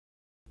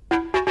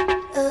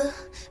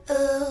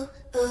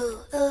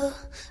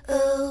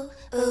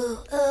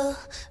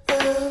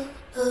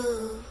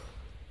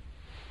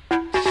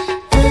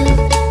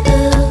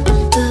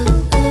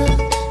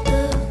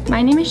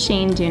My name is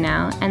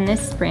Dunau, and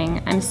this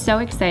spring I'm so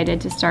excited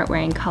to start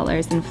wearing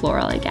colors and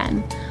floral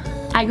again.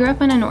 I grew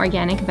up on an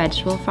organic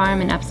vegetable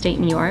farm in upstate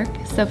New York,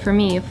 so for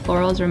me,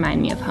 florals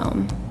remind me of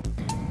home.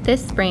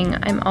 This spring,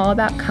 I'm all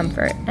about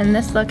comfort, and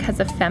this look has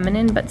a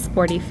feminine but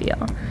sporty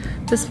feel.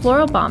 This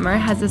floral bomber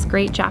has this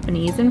great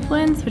Japanese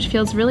influence, which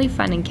feels really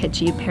fun and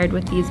kitschy paired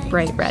with these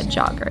bright red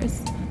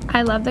joggers.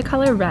 I love the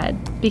color red,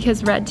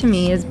 because red to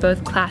me is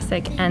both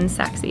classic and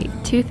sexy,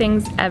 two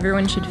things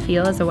everyone should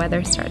feel as the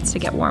weather starts to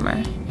get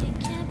warmer.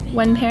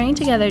 When pairing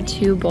together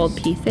two bold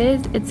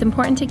pieces, it's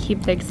important to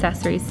keep the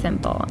accessories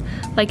simple,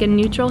 like a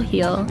neutral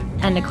heel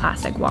and a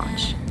classic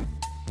watch.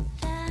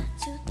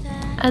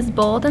 As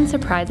bold and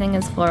surprising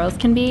as florals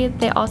can be,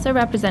 they also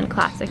represent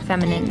classic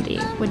femininity,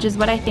 which is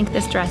what I think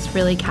this dress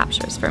really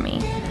captures for me.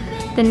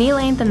 The knee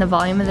length and the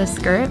volume of the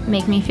skirt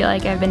make me feel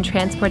like I've been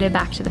transported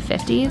back to the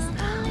 50s,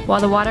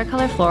 while the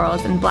watercolor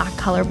florals and black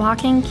color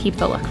blocking keep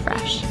the look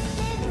fresh.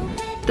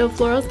 Though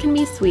florals can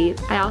be sweet,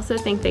 I also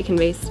think they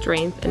convey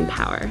strength and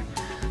power.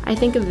 I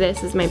think of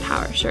this as my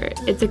power shirt.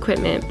 It's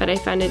equipment, but I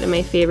found it in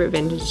my favorite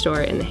vintage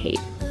store in the Haight.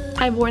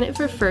 I've worn it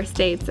for first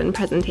dates and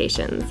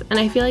presentations, and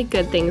I feel like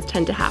good things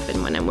tend to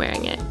happen when I'm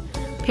wearing it.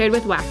 Paired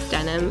with waxed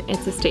denim,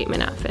 it's a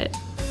statement outfit.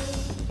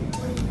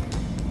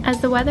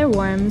 As the weather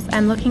warms,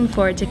 I'm looking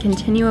forward to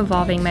continue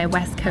evolving my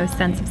West Coast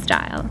sense of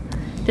style.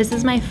 This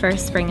is my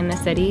first spring in the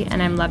city,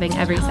 and I'm loving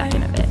every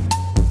second of it.